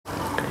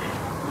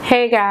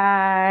Hey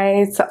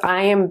guys, so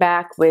I am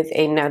back with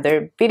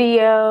another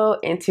video,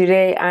 and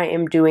today I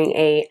am doing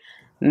a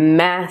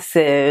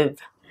massive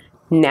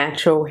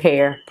natural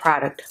hair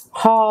product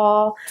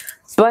haul.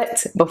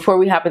 But before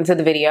we hop into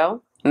the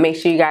video, make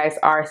sure you guys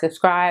are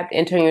subscribed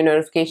and turn your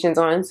notifications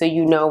on so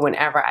you know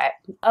whenever I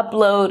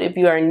upload. If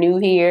you are new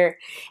here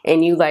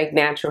and you like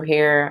natural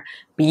hair,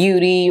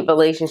 beauty,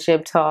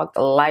 relationship talk,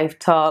 life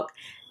talk,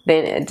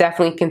 then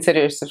definitely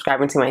consider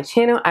subscribing to my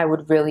channel. I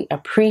would really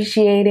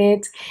appreciate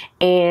it.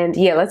 And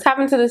yeah, let's hop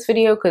into this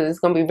video because it's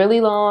going to be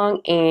really long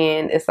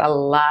and it's a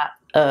lot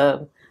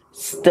of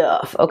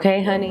stuff.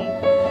 Okay, honey?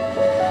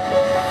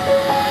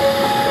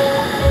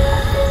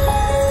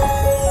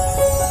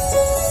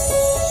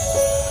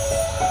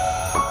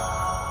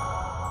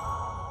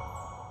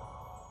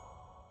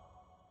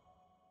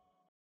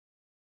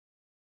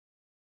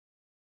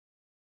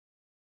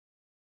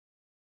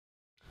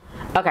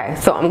 Okay,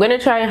 so I'm gonna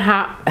try and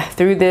hop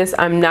through this.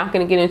 I'm not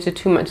gonna get into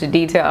too much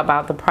detail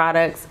about the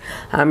products.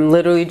 I'm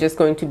literally just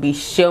going to be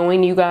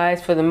showing you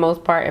guys for the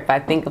most part. If I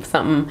think of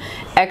something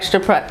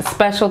extra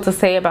special to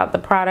say about the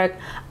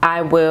product,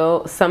 I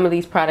will. Some of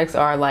these products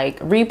are like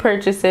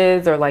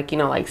repurchases or like, you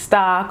know, like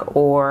stock,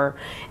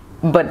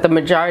 but the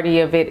majority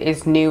of it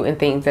is new and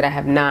things that I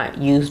have not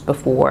used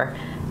before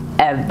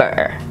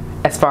ever,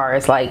 as far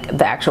as like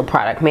the actual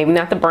product. Maybe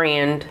not the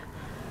brand,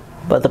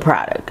 but the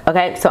product.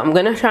 Okay, so I'm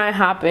gonna try and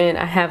hop in.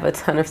 I have a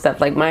ton of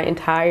stuff, like my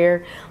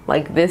entire,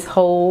 like this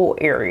whole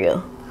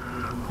area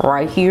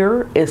right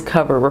here is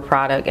covered with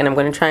product, and I'm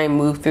gonna try and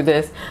move through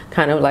this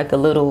kind of like a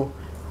little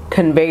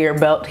conveyor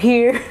belt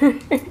here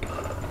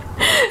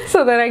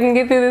so that I can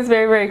get through this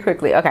very, very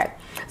quickly. Okay,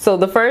 so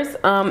the first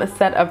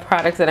set of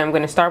products that I'm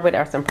going to start with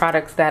are some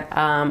products that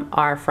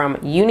are from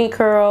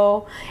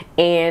Uniqurl,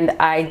 and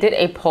I did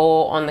a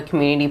poll on the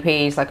community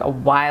page like a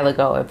while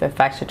ago if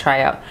I should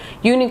try out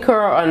Uniqurl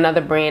or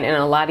another brand, and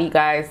a lot of you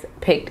guys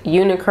picked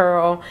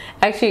Uniqurl.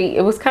 Actually,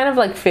 it was kind of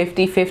like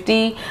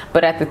 50-50,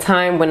 but at the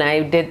time when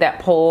I did that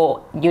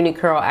poll,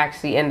 Uniqurl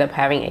actually ended up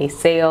having a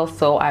sale,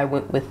 so I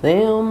went with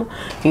them,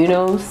 you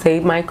know,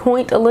 save my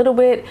coin a little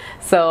bit.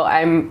 So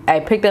I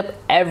picked up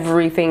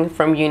everything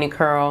from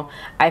Uniqurl.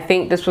 I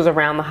think this was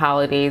around the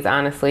holidays,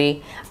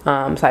 honestly.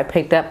 So I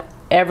picked up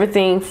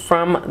everything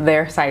from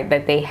their site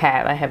that they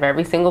have. I have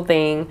every single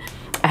thing.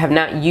 I have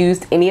not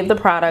used any of the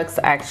products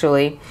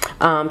actually.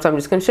 So I'm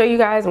just gonna show you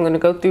guys. I'm gonna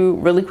go through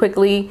really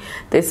quickly.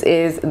 This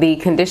is the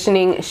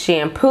conditioning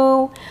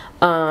shampoo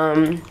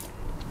from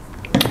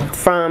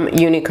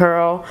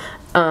Uniqurl.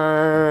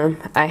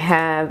 I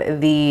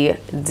have the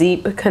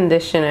deep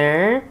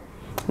conditioner.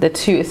 It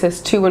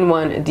says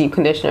 2-in-1 deep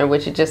conditioner,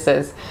 which it just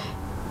says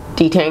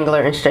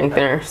detangler and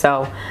strengthener.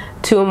 So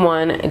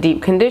 2-in-1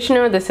 deep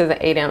conditioner. This is an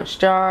 8-ounce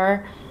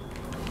jar.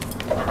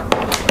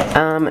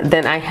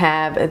 Then I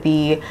have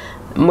the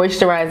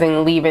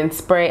moisturizing leave-in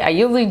spray. I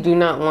usually do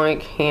not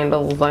like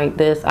handles like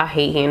this. I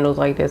hate handles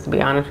like this, to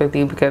be honest with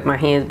you, because my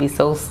hands be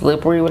so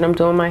slippery when I'm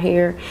doing my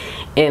hair,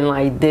 and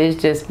like this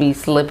just be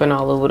slipping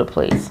all over the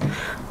place.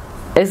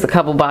 It's a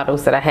couple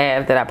bottles that I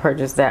have that I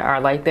purchased that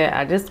are like that.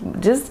 I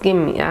just give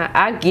me,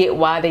 I get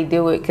why they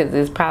do it because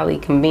it's probably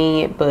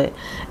convenient, but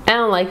I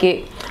don't like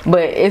it.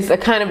 But it's a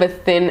kind of a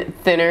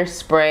thinner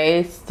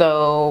spray,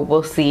 so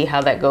we'll see how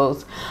that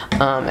goes.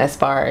 As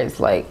far as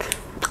like,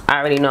 I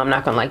already know I'm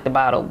not gonna like the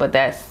bottle, but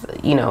that's,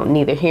 you know,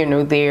 neither here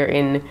nor there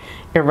and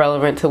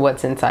irrelevant to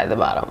what's inside the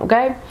bottle.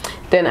 Okay,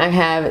 then I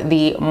have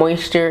the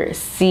Moisture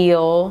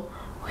Seal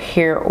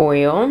hair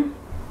oil.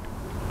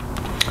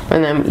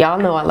 And then y'all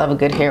know I love a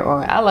good hair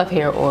oil. I love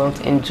hair oils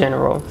in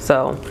general,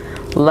 so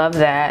love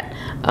that.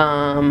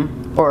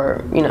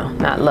 Or, you know,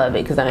 not love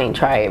it because I ain't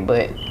tried it,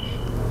 but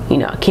you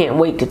know, I can't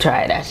wait to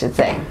try it, I should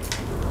say.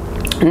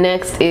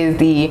 Next is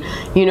the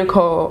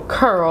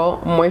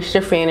Uniqurl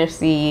Moisture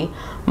Fantasy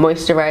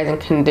Moisturizing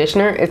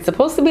Conditioner. It's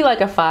supposed to be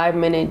like a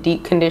 5-minute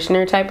deep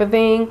conditioner type of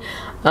thing.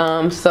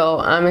 So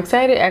I'm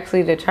excited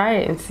actually to try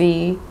it and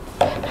see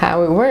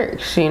how it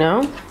works, you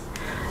know.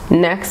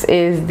 Next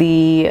is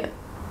the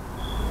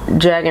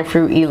Dragon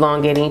Fruit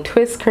Elongating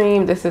Twist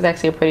Cream. This is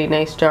actually a pretty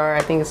nice jar.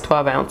 I think it's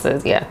 12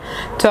 ounces. Yeah,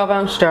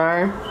 12-ounce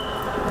jar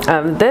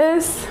of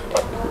this,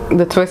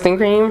 the twisting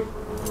cream.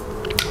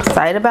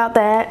 Excited about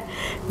that.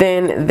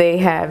 Then they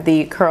have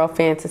the Curl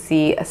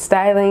Fantasy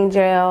Styling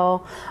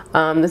Gel.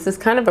 This is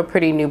kind of a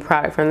pretty new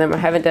product from them. I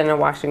haven't done a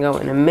wash and go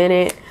in a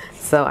minute,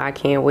 so I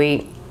can't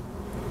wait.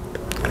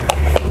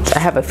 I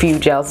have a few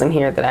gels in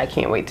here that I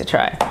can't wait to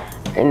try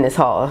in this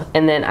haul.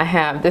 And then I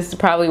have, this is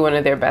probably one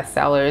of their best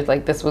sellers.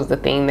 Like, this was the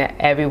thing that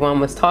everyone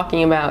was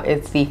talking about.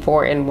 It's the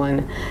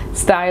 4-in-1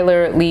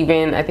 styler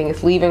leave-in. I think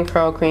it's leave-in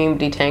curl cream,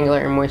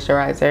 detangler, and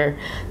moisturizer.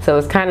 So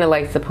it's kind of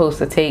like supposed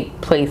to take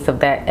place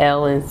of that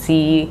L and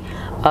C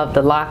of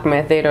the lock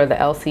method or the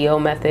LCO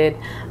method,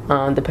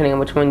 depending on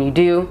which one you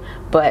do.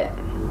 But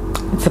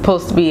it's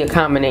supposed to be a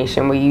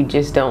combination where you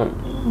just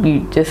don't,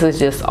 this is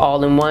just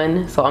all in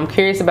one. So I'm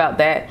curious about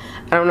that.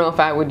 I don't know if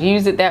I would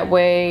use it that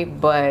way,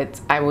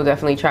 but I will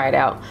definitely try it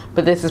out.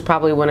 But this is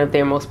probably one of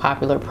their most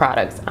popular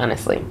products,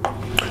 honestly.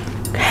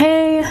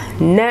 Okay,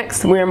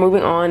 next we're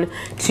moving on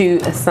to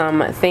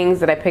some things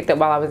that I picked up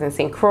while I was in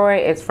St. Croix.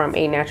 It's from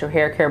a natural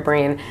hair care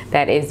brand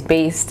that is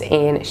based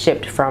and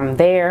shipped from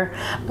there.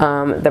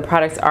 The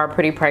products are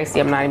pretty pricey,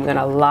 I'm not even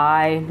gonna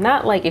lie.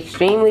 Not like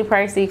extremely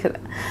pricey, because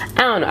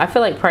I don't know, I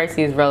feel like pricey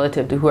is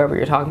relative to whoever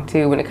you're talking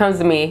to. When it comes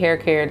to me, hair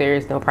care, there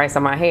is no price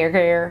on my hair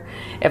care.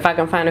 If I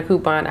can find a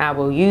coupon, I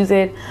will use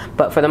it,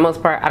 but for the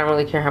most part, I don't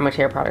really care how much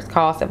hair products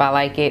cost. If I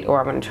like it or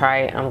I'm gonna try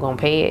it, I'm gonna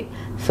pay it.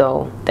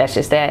 So that's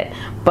just that.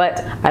 But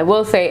I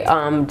will say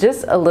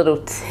just a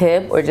little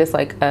tip, or just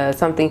like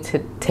something to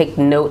take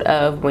note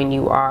of when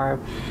you are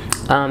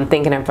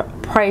thinking of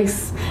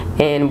price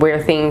and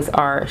where things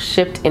are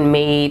shipped and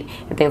made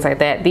and things like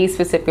that. These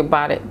specific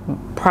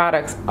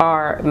products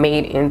are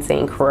made in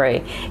St.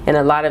 Croix, and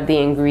a lot of the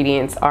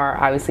ingredients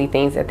are obviously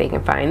things that they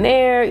can find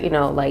there, you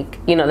know, like,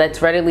 you know,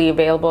 that's readily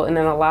available, and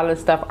then a lot of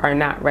the stuff are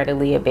not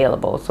readily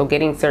available. So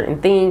getting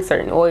certain things,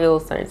 certain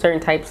oils, certain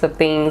types of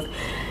things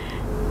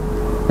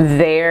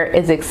there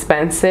is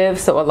expensive,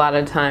 so a lot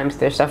of times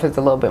their stuff is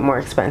a little bit more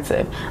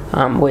expensive,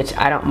 which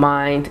I don't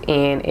mind.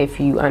 And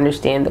if you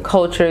understand the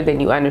culture, then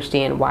you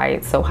understand why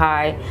it's so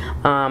high.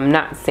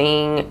 Not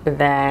saying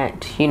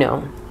that, you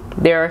know,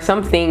 there are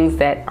some things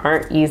that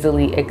aren't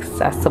easily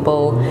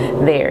accessible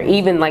there,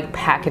 even like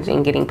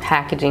packaging, getting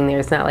packaging there.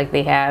 It's not like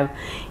they have,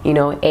 you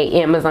know,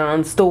 a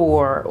Amazon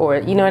store, or,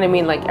 you know what I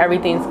mean, like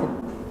everything's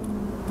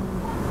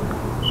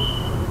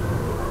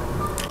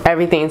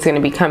going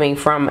to be coming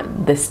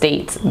from the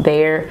States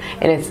there,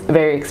 and it's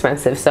very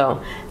expensive.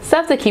 So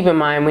stuff to keep in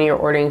mind when you're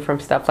ordering from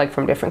stuff like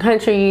from different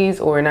countries,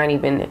 or not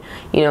even,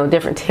 you know,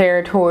 different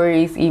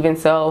territories. Even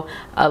so,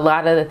 a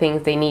lot of the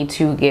things they need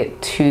to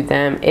get to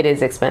them, it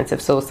is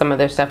expensive. So some of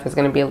their stuff is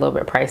going to be a little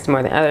bit priced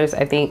more than others.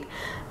 I think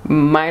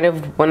one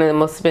of the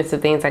most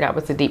expensive things I got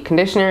was the deep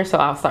conditioner, so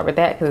I'll start with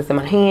that because it's in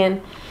my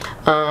hand.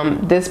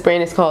 This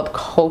brand is called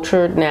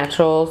Cultured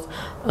Naturals.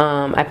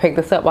 I picked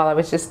this up while I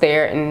was just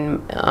there,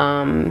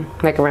 and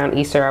like around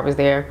Easter I was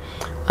there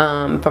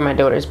for my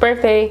daughter's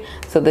birthday.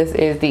 So this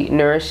is the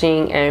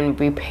Nourishing and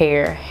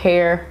Repair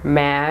Hair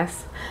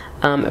Mask,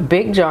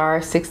 big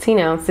jar, 16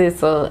 ounces.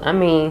 So I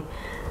mean,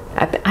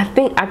 I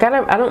think I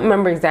don't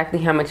remember exactly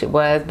how much it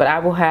was, but I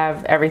will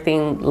have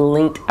everything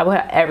linked. I will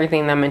have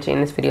everything that I mentioned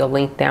in this video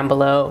linked down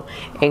below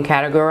and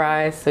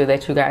categorized, so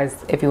that you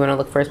guys, if you want to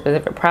look for a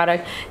specific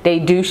product, they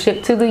do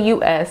ship to the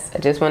US. I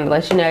just wanted to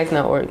let you guys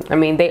know, or I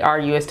mean, they are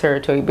US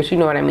territory, but you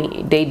know what I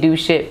mean. They do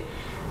ship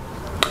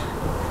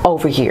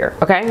over here,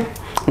 okay?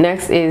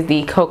 Next is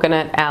the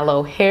Coconut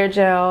Aloe Hair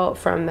Gel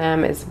from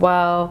them as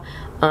well.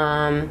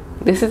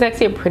 This is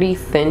actually a pretty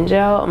thin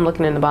gel. I'm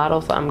looking in the bottle,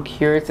 so I'm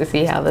curious to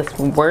see how this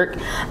will work.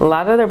 A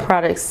lot of their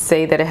products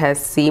say that it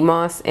has sea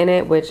moss in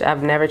it, which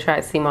I've never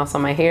tried sea moss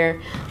on my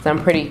hair, so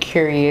I'm pretty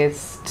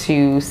curious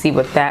to see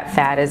what that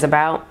fad is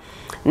about.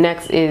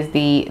 Next is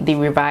the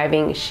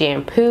Reviving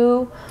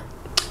Shampoo.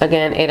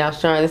 Again,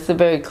 8-ounce jar. This is a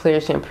very clear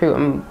shampoo.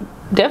 I'm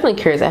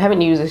definitely curious. I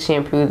haven't used a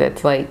shampoo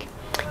that's like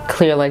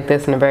clear like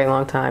this in a very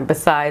long time,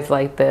 besides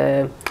like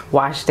the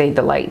Wash Day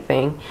Delight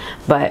thing.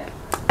 But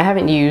I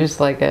haven't used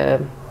like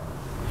a,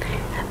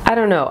 I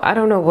don't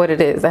know what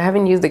it is. I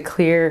haven't used a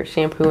clear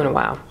shampoo in a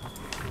while.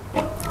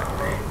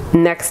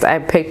 Next, I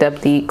picked up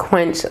the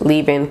Quench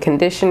Leave-In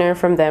Conditioner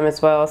from them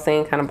as well.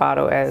 Same kind of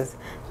bottle as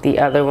the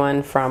other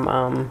one from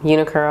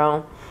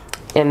Uniqurl.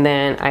 And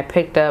then I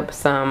picked up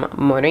some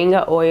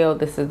moringa oil.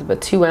 This is a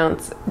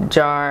 2-ounce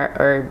jar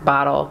or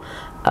bottle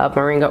of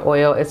moringa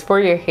oil. It's for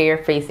your hair,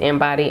 face, and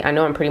body. I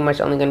know I'm pretty much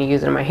only going to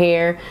use it in my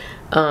hair.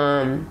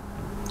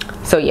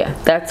 So yeah,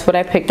 that's what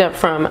I picked up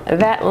from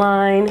that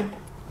line.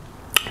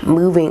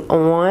 Moving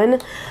on,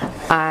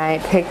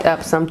 I picked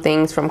up some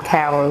things from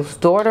Carol's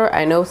Daughter.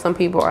 I know some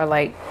people are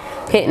like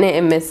hitting it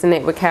and missing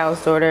it with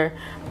Carol's Daughter,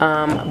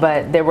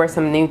 but there were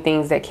some new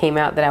things that came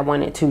out that I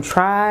wanted to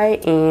try,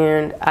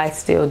 and I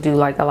still do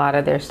like a lot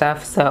of their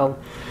stuff, so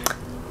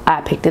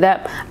I picked it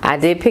up. I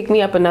did pick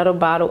me up another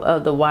bottle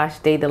of the Wash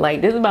Day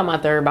Delight. This is about my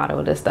 3rd bottle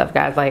of this stuff,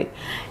 guys. Like,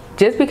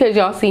 just because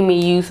y'all see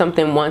me use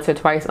something once or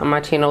twice on my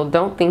channel,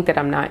 don't think that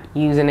I'm not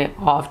using it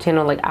off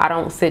channel. Like, I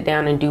don't sit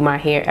down and do my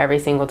hair every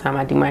single time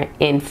I do my,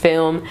 and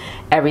film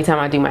every time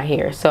I do my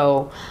hair.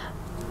 So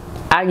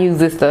I use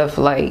this stuff,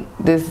 like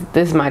this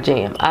is my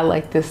jam. I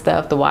like this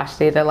stuff, the Wash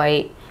Day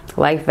Delight,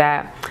 like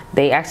that.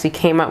 They actually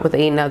came out with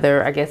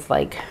another, I guess,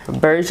 like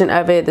version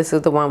of it. This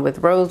is the one with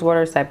rose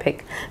water, so I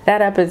picked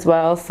that up as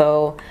well.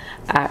 So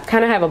I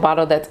kind of have a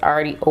bottle that's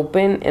already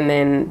open, and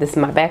then this is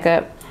my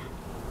backup.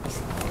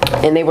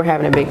 And they were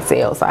having a big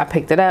sale, so I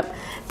picked it up.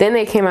 Then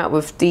they came out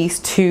with these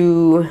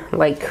two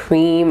like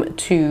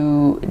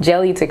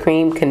jelly to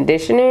cream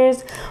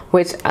conditioners,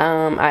 which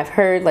I've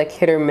heard like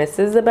hit or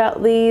misses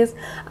about these.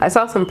 I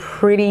saw some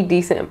pretty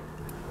decent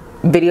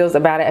videos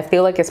about it. I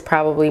feel like it's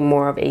probably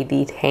more of a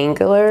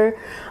detangler,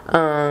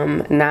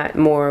 not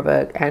more of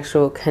an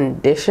actual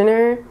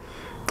conditioner.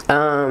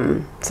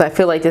 So I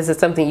feel like this is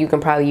something you can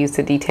probably use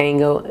to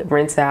detangle,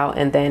 rinse out,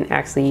 and then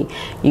actually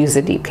use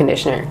a deep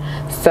conditioner.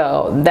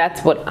 So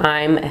that's what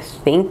I'm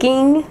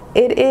thinking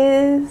it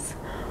is.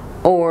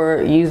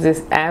 or use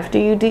this after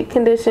you deep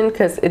condition,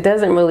 because it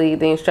doesn't really,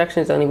 the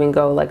instructions don't even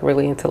go like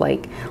really into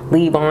like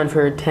leave on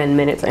for 10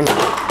 minutes.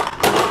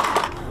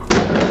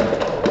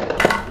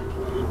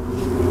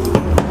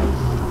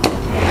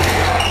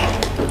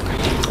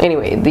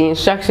 Anyway, the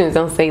instructions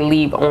don't say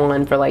leave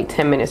on for like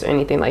 10 minutes or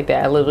anything like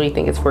that. I literally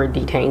think it's for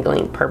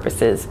detangling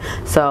purposes.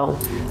 So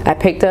I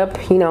picked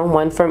up, you know,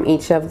 one from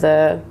each of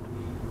the,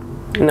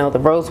 you know, the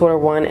rose water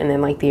one, and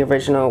then like the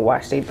original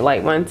Wash Day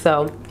Delight one.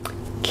 So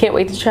can't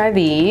wait to try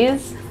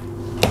these.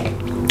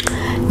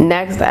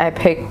 Next, I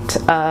picked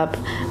up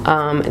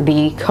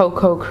the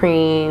Cocoa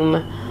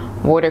Cream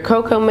Water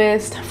Cocoa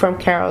Mist from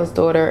Carol's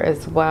Daughter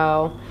as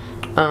well.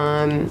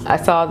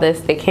 I saw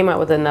this, they came out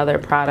with another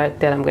product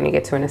that I'm going to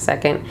get to in a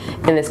second,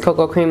 in this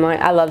cocoa cream line.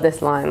 I love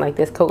this line, like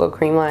this cocoa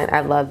cream line.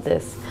 I love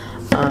this.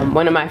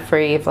 One of my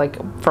faves, like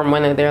from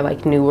one of their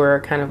like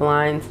newer kind of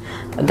lines.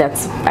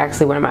 That's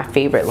actually one of my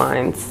favorite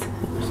lines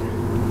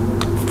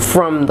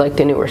from like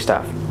the newer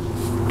stuff.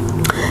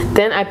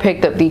 Then I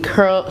picked up the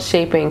Curl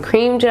Shaping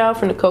Cream Gel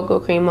from the Cocoa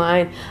Cream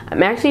line.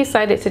 I'm actually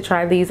excited to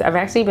try these. I've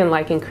actually been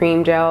liking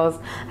cream gels.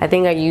 I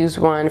think I used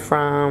one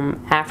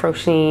from Afro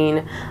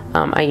Sheen.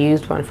 I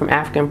used one from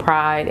African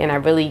Pride, and I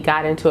really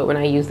got into it when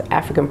I used the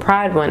African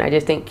Pride one. I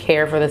just didn't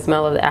care for the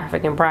smell of the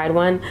African Pride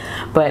one,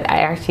 but I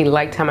actually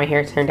liked how my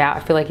hair turned out. I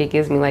feel like it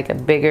gives me like a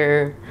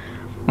bigger,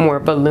 more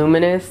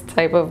voluminous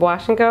type of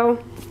wash and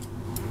go.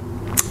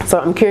 So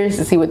I'm curious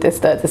to see what this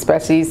does,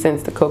 especially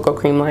since the Cocoa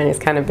Cream line is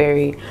kind of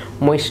very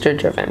moisture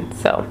driven.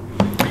 So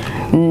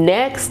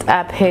next,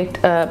 I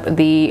picked up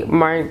the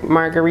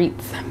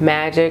Marguerite's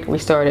Magic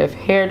Restorative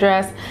Hair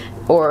Dress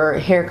or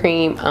hair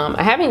cream.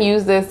 I haven't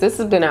used this. This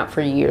has been out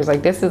for years.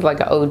 Like this is like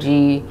an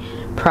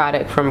OG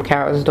product from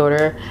Carol's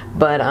Daughter,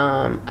 but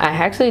I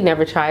actually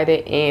never tried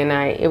it, and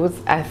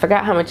I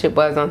forgot how much it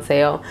was on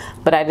sale,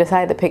 but I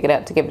decided to pick it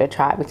up to give it a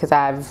try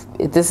because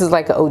this is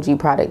like an OG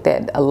product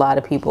that a lot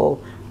of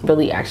people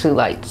really actually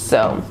liked.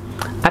 So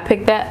I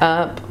picked that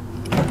up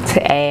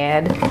to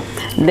add.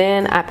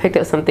 Then I picked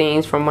up some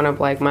things from one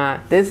of like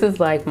this is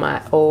like my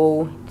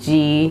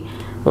OG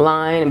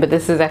line, but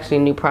this is actually a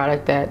new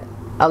product that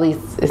at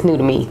least it's new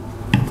to me,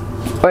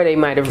 or they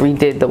might have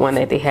redid the one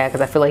that they had,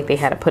 because I feel like they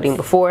had a pudding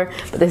before.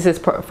 But this is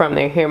from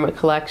their Hair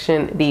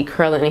collection, the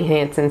Curl and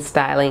Enhancing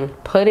Styling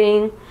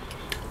Pudding.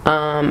 So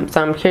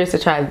I'm curious to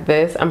try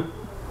this. I'm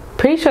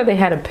pretty sure they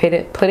had a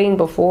pudding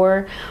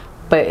before,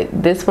 but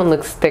this one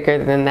looks thicker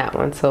than that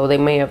one, so they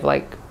may have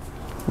like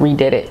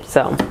redid it.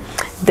 So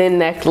then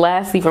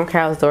lastly from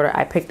Carol's Daughter,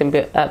 I picked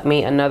up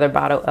me another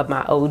bottle of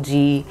my OG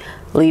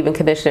leave-in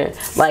conditioner.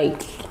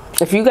 Like,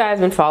 if you guys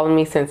been following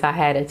me since I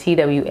had a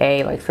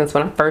TWA, like since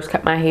when I first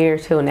cut my hair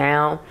till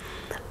now,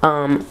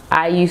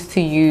 I used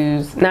to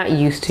use, this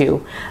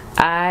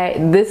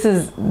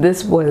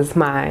was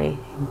my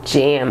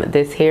jam,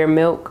 this hair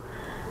milk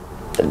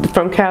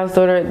from Carol's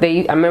Daughter.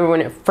 I remember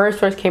when it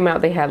first came out,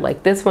 they had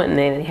like this one, and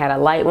then it had a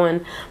light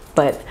one,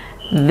 but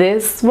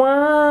this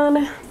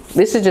one,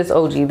 this is just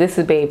OG. This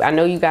is Babe. I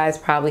know you guys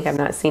probably have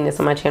not seen this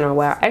on my channel in a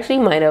while. Actually,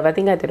 you might have. I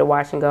think I did a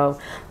wash and go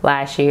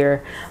last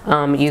year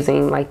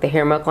using like the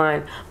hair milk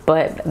line.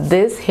 But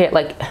this hair,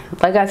 like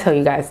I tell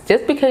you guys,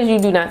 just because you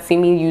do not see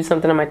me use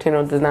something on my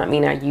channel does not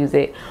mean I use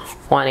it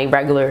on a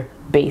regular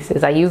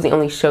basis. I usually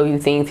only show you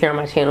things here on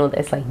my channel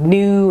that's like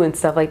new and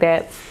stuff like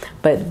that.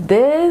 But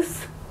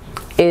this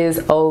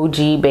is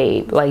OG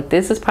Babe. Like,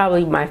 this is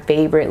probably my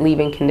favorite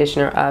leave-in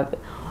conditioner of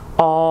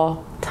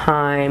all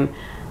time.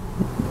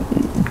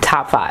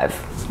 Top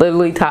 5,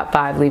 literally top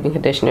 5 leave-in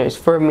conditioners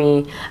for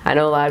me. I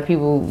know a lot of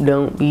people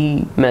don't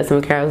be messing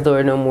with Carol's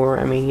Daughter no more.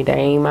 I mean, that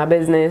ain't my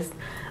business.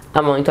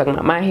 I'm only talking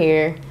about my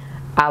hair.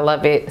 I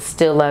love it,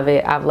 still love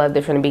it. I've loved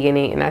it from the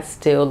beginning, and I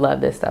still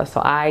love this stuff.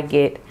 So I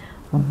get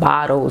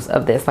bottles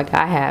of this. Like,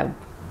 I have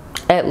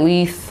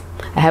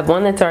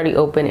one that's already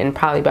open, and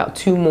probably about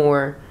 2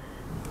 more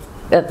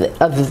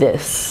of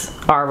this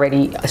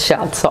already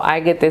shelved. So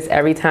I get this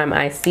every time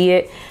I see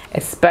it,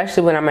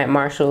 especially when I'm at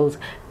Marshall's.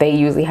 They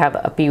usually have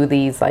a few of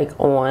these like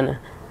on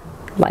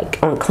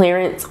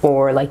clearance,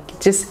 or like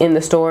just in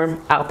the store.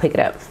 I'll pick it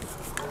up,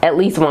 at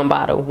least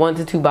 1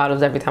 to 2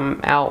 bottles every time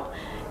I'm out,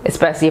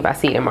 especially if I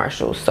see it in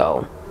Marshall's.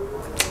 So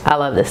I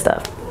love this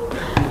stuff.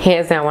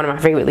 Hands down, one of my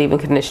favorite leave-in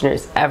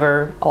conditioners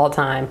ever, all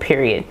time,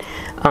 period.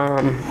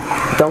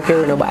 Don't care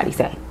what nobody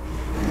say.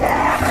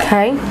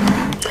 Okay,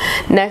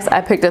 next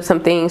I picked up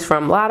some things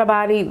from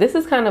Lottabody. This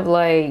is kind of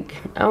like,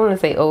 I don't want to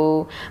say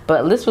old,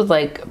 but this was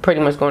like pretty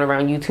much going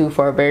around YouTube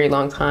for a very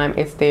long time.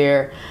 It's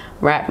their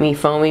Wrap Me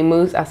Foaming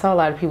Mousse. I saw a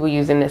lot of people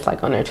using this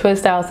like on their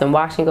twist outs and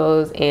wash and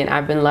goes, and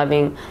I've been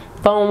loving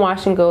foam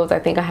wash and goes. I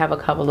think I have a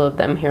couple of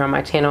them here on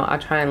my channel. I'll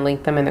try and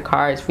link them in the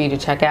cards for you to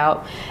check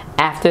out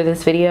after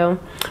this video.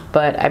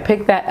 But I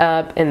picked that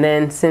up, and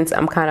then since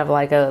I'm kind of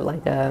like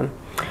a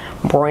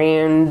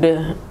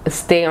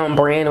stay on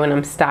brand when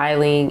I'm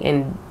styling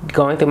and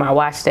going through my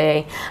wash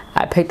day,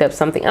 I picked up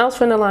something else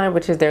from the line,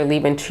 which is their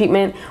leave-in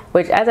treatment,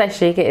 which as I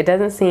shake it, it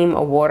doesn't seem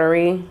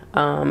watery.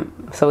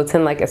 So it's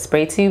in like a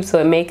spray tube, so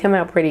it may come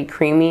out pretty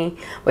creamy,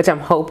 which I'm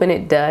hoping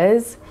it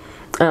does.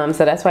 So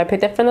that's why I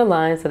picked up from the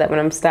line, so that when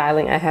I'm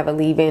styling, I have a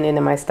leave-in and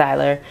then my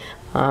styler.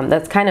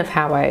 That's kind of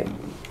how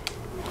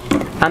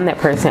I'm that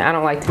person. I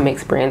don't like to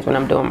mix brands when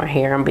I'm doing my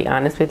hair, I'm gonna be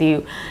honest with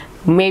you.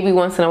 Maybe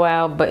once in a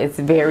while, but it's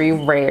very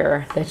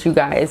rare that you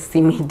guys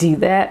see me do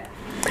that.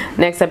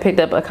 Next, I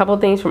picked up a couple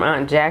things from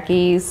Aunt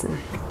Jackie's.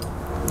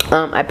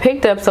 I had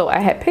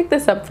picked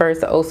this up first,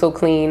 the Oh So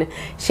Clean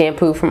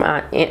shampoo from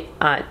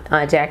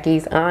Aunt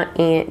Jackie's.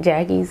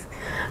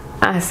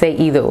 I say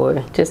either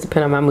or, just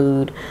depending on my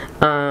mood.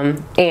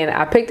 And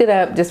I picked it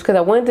up just because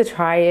I wanted to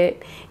try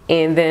it.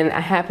 And then I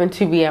happened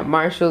to be at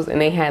Marshall's and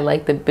they had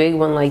like the big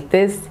one like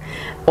this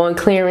on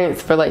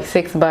clearance for like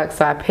 $6.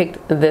 So I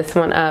picked this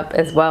one up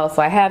as well.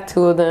 So I have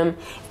two of them,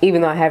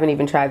 even though I haven't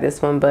even tried this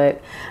one.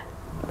 But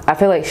I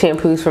feel like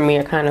shampoos for me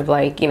are kind of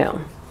like, you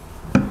know,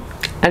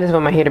 I just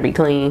want my hair to be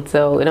clean.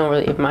 So it don't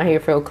really, if my hair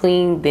feel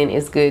clean, then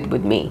it's good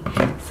with me.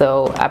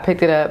 So I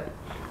picked it up.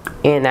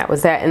 And that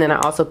was that. And then I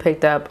also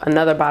picked up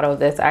another bottle of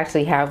this. I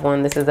actually have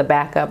one. This is a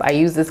backup. I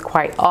use this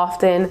quite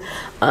often.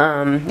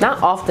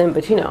 Not often,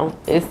 but you know,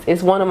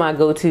 it's one of my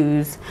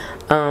go-tos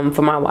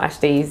for my wash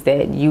days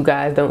that you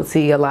guys don't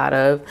see a lot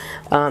of.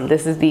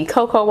 This is the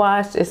Cocoa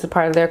Wash. It's a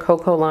part of their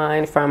Cocoa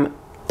line from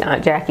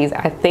Aunt Jackie's.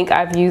 I think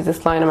I've used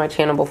this line on my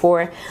channel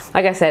before.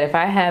 Like I said, if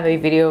I have a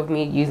video of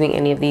me using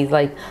any of these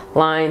like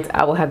lines,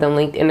 I will have them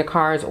linked in the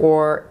cards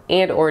or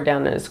down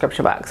in the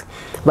description box.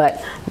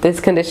 But this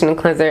conditioning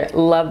cleanser,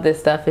 love this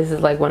stuff. This is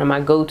like one of my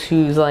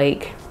go-tos,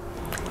 like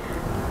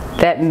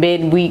that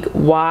midweek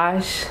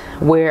wash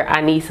where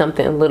I need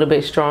something a little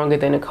bit stronger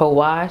than a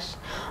co-wash.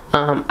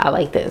 I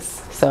like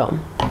this. So,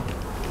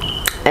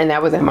 and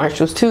that was at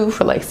Marshall's too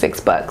for like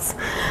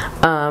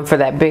 $6 for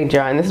that big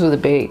jar. And this was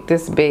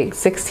this big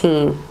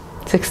 16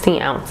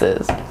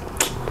 ounces.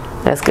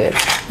 That's good.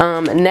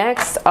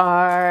 Next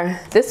I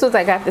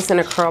got this in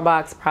a curl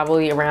box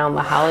probably around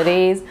the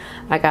holidays.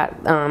 I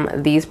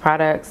got these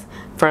products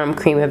from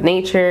Creme of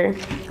Nature.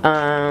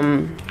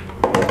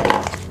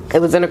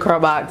 It was in a curl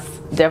box.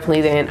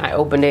 Definitely then I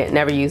opened it,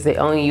 never used it.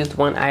 Only used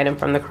one item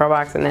from the curl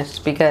box, and that's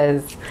just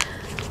because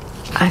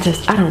I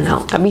don't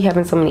know. I be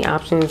having so many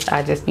options.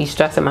 I just be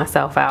stressing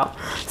myself out.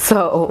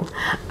 So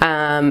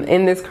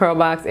in this curl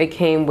box, it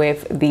came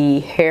with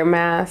the hair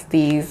mask,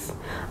 these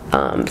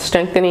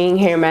strengthening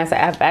hair masks.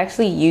 I've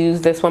actually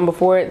used this one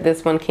before.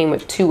 This one came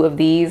with two of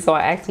these. So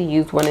I actually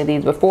used one of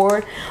these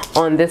before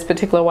on this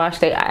particular wash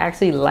day. I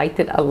actually liked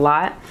it a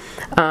lot.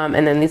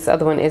 And then this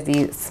other one is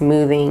the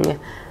smoothing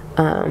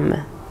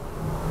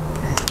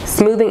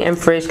and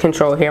frizz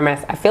control hair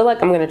mask. I feel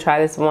like I'm gonna try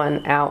this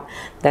one out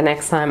the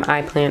next time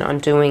I plan on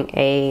doing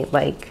a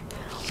like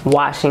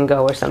wash and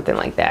go or something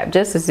like that,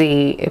 just to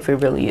see if it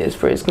really is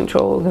frizz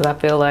control, because I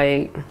feel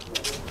like,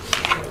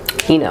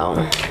 you know,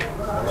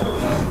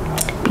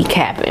 be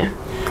capping.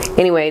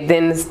 Anyway,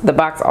 then the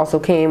box also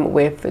came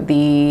with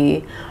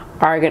the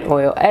argan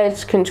oil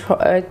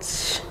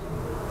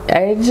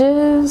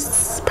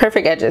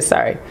perfect edges,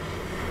 sorry.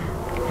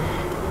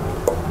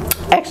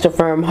 Extra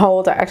firm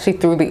hold. I actually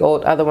threw the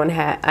other one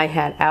I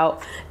had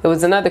out. It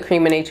was another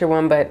Creme of Nature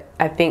one, but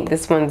I think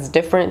this one's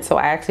different, so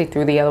I actually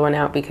threw the other one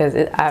out because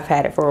I've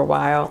had it for a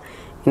while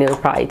and it was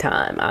probably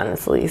time,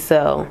 honestly.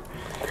 So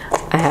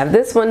I have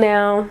this one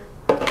now.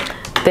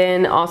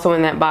 Then also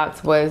in that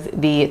box was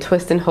the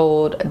Twist and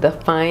Hold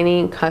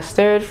Defining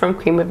Custard from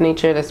Creme of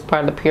Nature. That's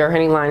part of the Pure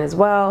Honey line as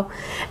well.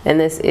 And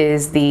this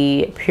is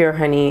the Pure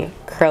Honey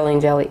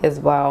Curling Jelly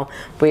as well,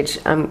 which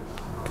I'm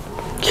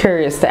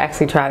curious to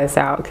actually try this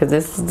out, because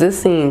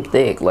this seemed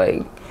thick.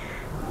 Like,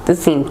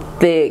 this seemed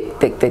thick.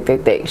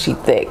 She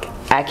thick.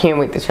 I can't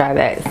wait to try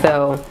that.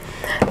 So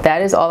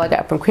that is all I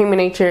got from Creme of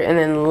Nature. And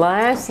then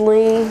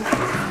lastly,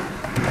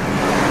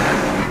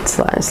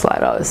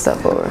 slide all this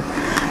stuff over,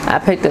 I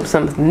picked up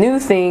some new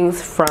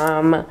things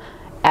from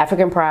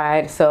African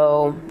Pride.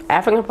 So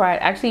African Pride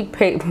actually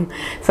picked,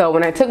 so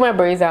when I took my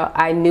braids out,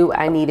 I knew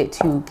I needed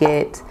to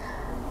get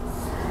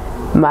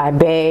my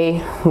Bay,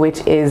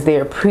 which is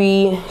their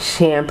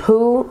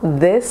pre-shampoo.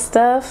 This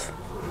stuff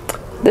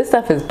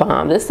is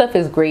bomb. This stuff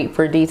is great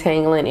for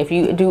detangling. If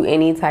you do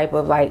any type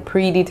of like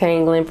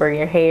pre-detangling for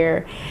your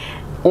hair,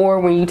 or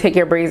when you take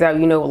your braids out,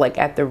 you know, like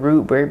at the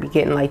root where it be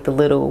getting like the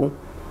little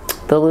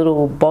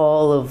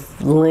ball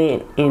of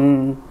lint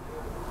and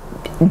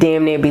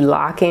damn near be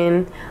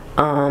locking.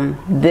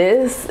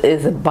 This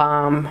is a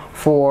bomb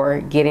for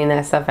getting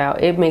that stuff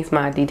out. It makes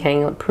my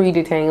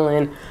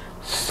pre-detangling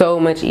so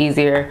much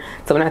easier.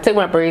 So when I took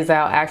my braids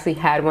out, I actually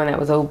had one that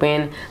was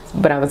open,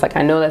 but I was like,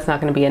 I know that's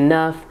not going to be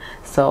enough.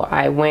 So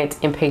I went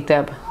and picked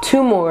up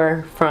two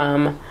more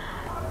from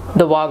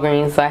the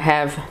Walgreens. So I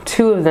have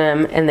two of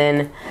them, and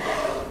then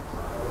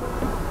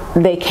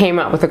they came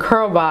out with a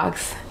curl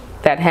box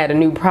that had a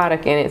new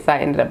product in it, so I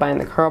ended up buying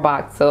the curl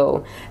box.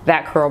 So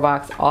that curl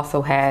box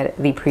also had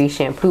the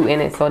pre-shampoo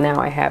in it. So now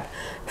I have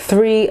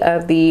 3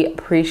 of the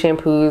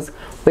pre-shampoos,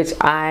 which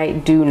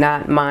I do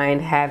not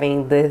mind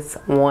having this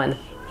one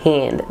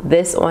hand.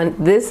 This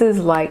is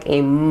like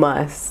a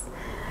must.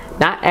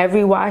 Not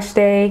every wash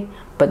day,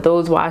 but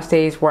those wash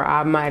days where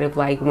I might have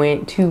like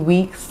went 2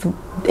 weeks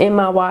in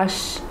my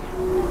wash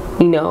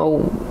you know,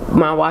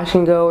 my wash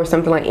and go or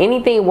something, like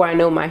anything where I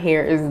know my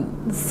hair is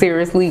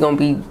seriously gonna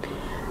be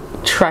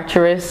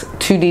treacherous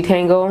to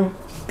detangle,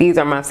 these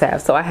are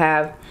must-have. So I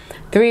have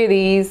 3 of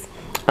these,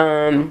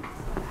 and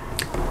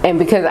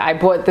because I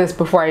bought this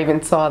before I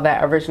even saw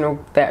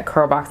that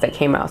curl box that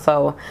came out,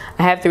 so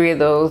I have 3 of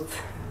those.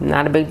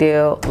 Not a big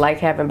deal, like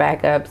having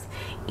backups,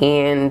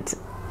 and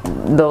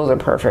those are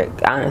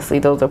perfect. Honestly,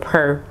 those are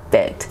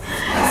perfect.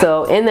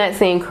 So in that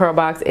same curl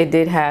box, it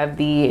did have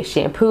the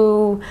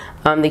shampoo,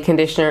 the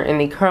conditioner, and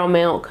the curl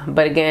milk.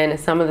 But again,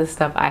 some of the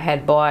stuff I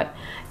had bought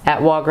at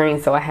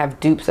Walgreens, so I have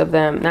dupes of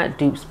them. Not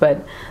dupes,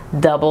 but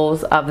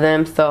doubles of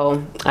them.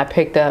 So I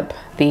picked up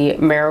the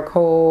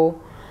Moisture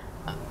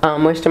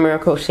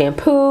Miracle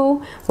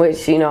shampoo,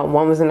 which, you know,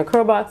 one was in the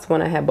curl box,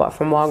 one I had bought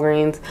from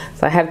Walgreens.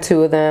 So I have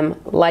 2 of them.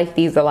 Like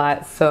these a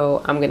lot,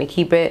 so I'm gonna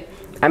keep it.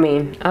 I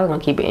mean, I was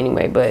gonna keep it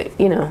anyway, but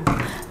you know,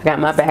 I got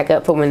my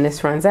backup for when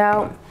this runs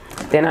out.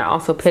 Then I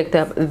also picked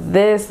up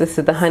this. This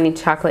is the honey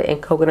chocolate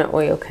and coconut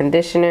oil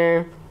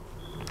conditioner.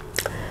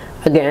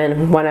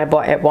 Again, one I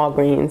bought at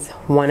Walgreens,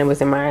 one it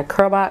was in my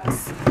curl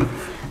box.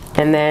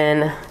 And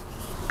then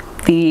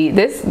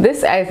this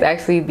is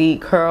actually the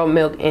curl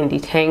milk and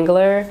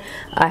detangler.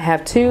 I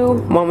have 2.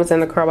 One was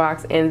in the curl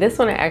box, and this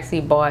one I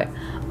actually bought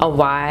a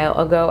while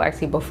ago,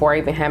 actually before I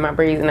even had my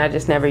braids, and I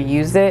just never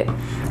used it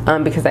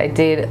because I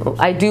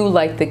do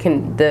like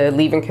the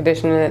leave-in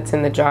conditioner that's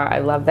in the jar. I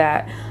love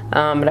that.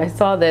 But I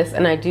saw this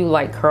and I do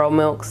like curl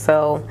milk,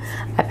 so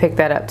I picked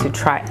that up to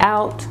try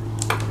out.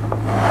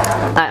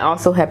 I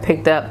also have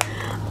picked up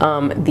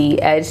the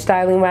edge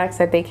styling wax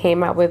that they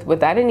came out with,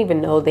 I didn't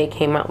even know they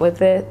came out with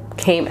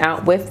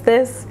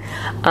this,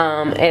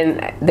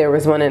 and there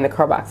was one in the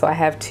curl box, so I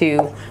have 2,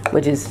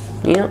 which is,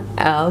 you know,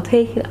 I'll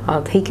take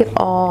it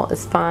all,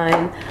 it's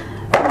fine.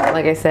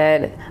 Like I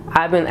said,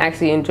 I've been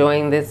actually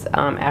enjoying this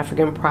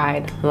African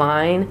Pride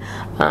line.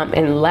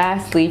 And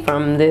lastly,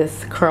 from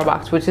this curl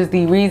box, which is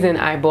the reason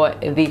I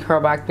bought the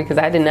curl box, because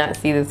I did not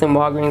see this in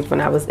Walgreens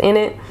when I was in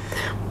it,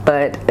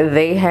 but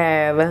they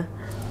have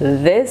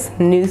this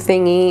new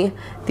thingy,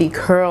 the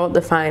Curl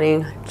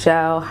Defining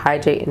Gel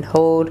Hydrate and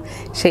Hold,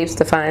 shapes,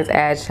 defines,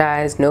 adds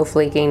shines, no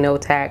flaking, no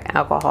tack,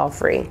 alcohol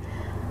free.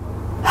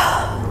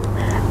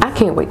 I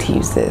can't wait to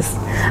use this.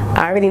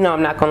 I already know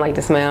I'm not gonna like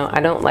the smell.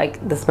 I don't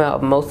like the smell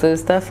of most of the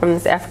stuff from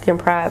this African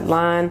Pride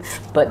line,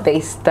 but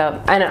they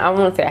stuff, I don't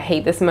want to say I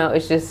hate the smell,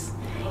 it's just,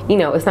 you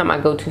know, it's not my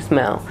go-to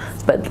smell,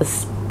 but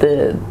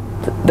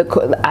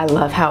I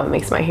love how it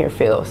makes my hair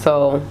feel.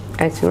 So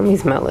actually, let me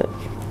smell it.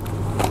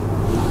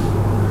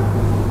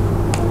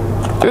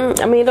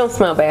 I mean, it don't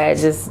smell bad,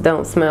 it just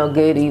don't smell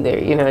good either,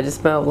 you know, it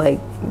just smell like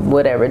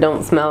whatever,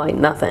 don't smell like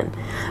nothing.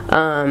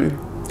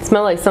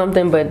 Smell like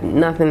something, but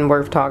nothing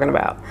worth talking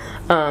about.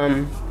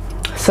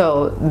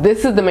 So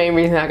this is the main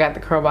reason I got the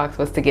curl box,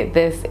 was to get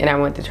this, and I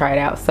went to try it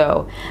out.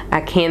 So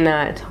I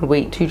cannot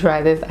wait to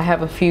try this. I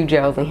have a few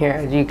gels in here,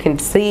 as you can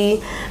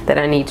see, that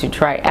I need to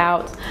try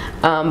out.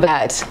 But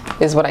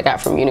that is what I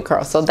got from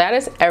Uniqurl. So that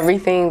is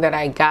everything that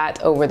I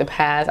got over the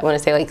past, I want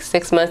to say like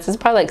 6 months. It's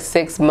probably like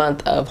 6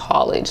 months of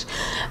haulage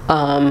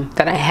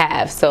that I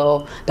have.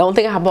 So don't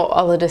think I bought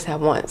all of this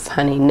at once,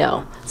 honey.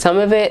 No, some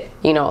of it,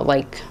 you know,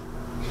 like,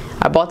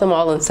 I bought them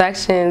all in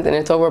sections, and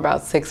it's over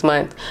about 6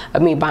 months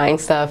of me buying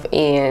stuff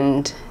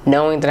and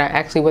knowing that I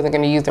actually wasn't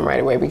going to use them right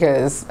away,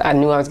 because I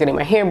knew I was getting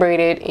my hair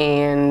braided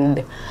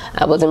and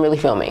I wasn't really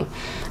filming.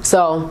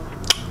 So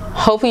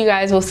hopefully you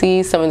guys will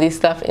see some of these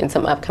stuff in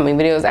some upcoming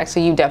videos.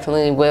 Actually, you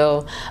definitely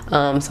will.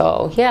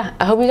 So yeah,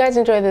 I hope you guys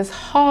enjoy this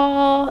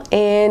haul,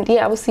 and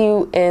yeah, I will see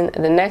you in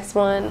the next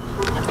one.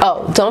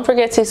 Oh, don't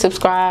forget to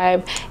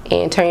subscribe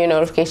and turn your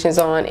notifications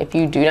on if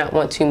you do not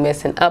want to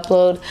miss an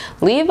upload.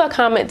 Leave a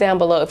comment down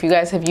below if you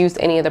guys have used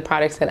any of the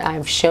products that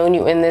I've shown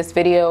you in this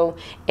video,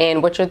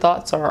 and what your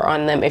thoughts are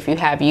on them if you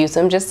have used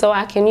them, just so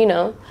I can, you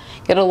know,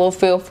 get a little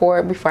feel for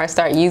it before I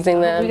start using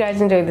them. If you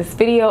guys enjoyed this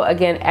video,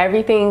 again,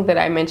 everything that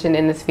I mentioned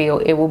in this video,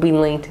 it will be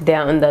linked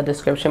down in the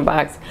description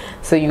box,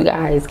 so you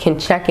guys can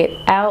check it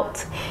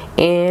out.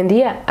 And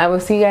yeah, I will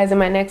see you guys in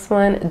my next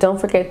one. Don't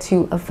forget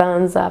to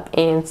thumbs up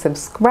and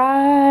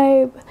subscribe.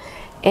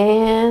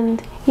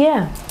 And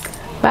yeah,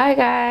 bye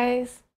guys.